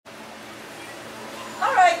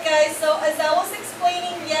Alright guys, so as I was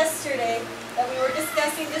explaining yesterday that we were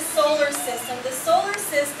discussing the solar system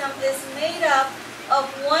is made up of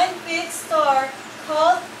one big star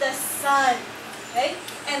called the sun. Okay?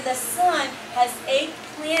 And the sun has 8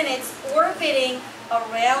 planets orbiting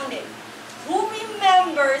around it. Who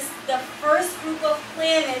remembers the first group of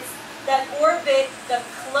planets that orbit the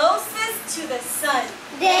closest to the sun?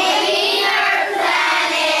 The inner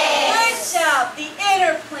planets. Good job, the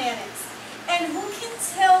inner planets. And who can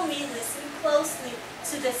tell me, listen closely,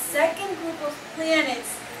 to the second group of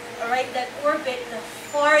planets, all right, that orbit the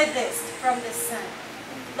farthest from the sun?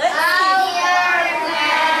 Let's see.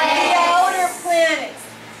 The outer planets.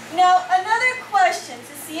 Now, another question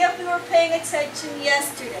to see if we were paying attention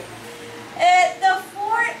yesterday.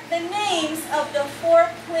 The names of the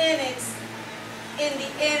 4 planets in the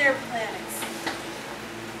inner planets.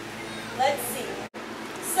 Let's see.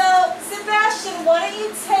 So, Sebastian, why don't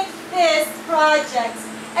you take this project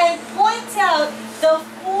and point out the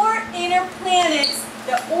 4 inner planets,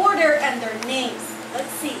 the order and their names.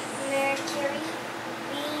 Let's see. Mercury,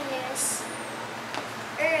 Venus,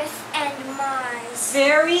 Earth, and Mars.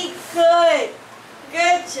 Very good.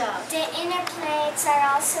 Good job. The inner planets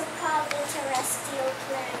are also called the terrestrial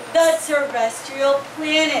planets. The terrestrial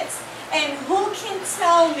planets. And who can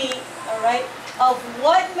tell me, all right, of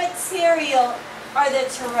what material are the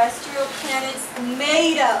terrestrial planets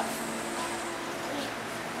made of?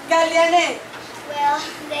 Galiane. Well,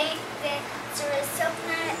 the terrestrial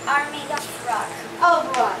planets are made of rock.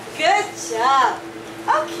 Of rock. Good job.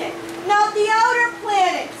 Okay. Now the outer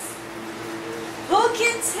planets. Who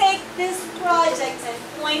can take this project and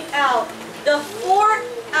point out the 4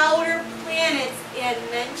 outer planets and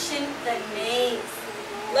mention the names?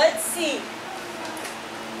 Let's see.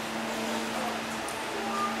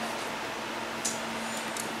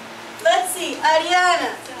 Let's see,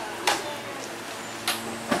 Ariana.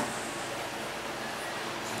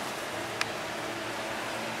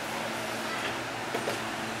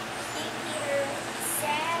 Jupiter,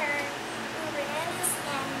 Saturn, Uranus,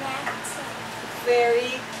 and Neptune.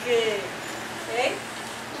 Very good. Okay.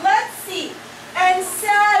 Let's see. And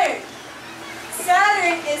Saturn.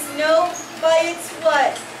 Saturn is known by its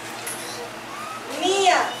what?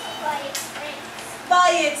 Mia. By its rings. By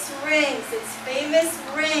its rings. Its famous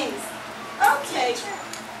rings. Okay.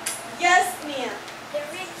 Yes, Mia. The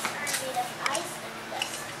rings are made of ice and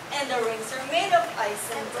dust. And the rings are made of ice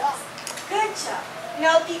and dust. Good job.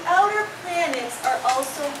 Now the outer planets are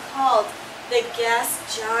also called the gas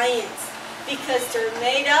giants because they're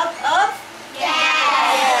made up of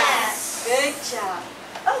gas. Good job.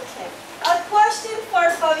 Okay. A question for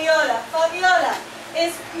Fabiola. Fabiola,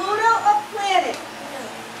 is Pluto a planet? No.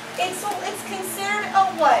 It's considered a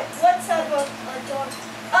what? What type of? A dwarf.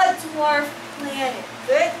 A dwarf planet.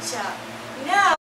 Good job.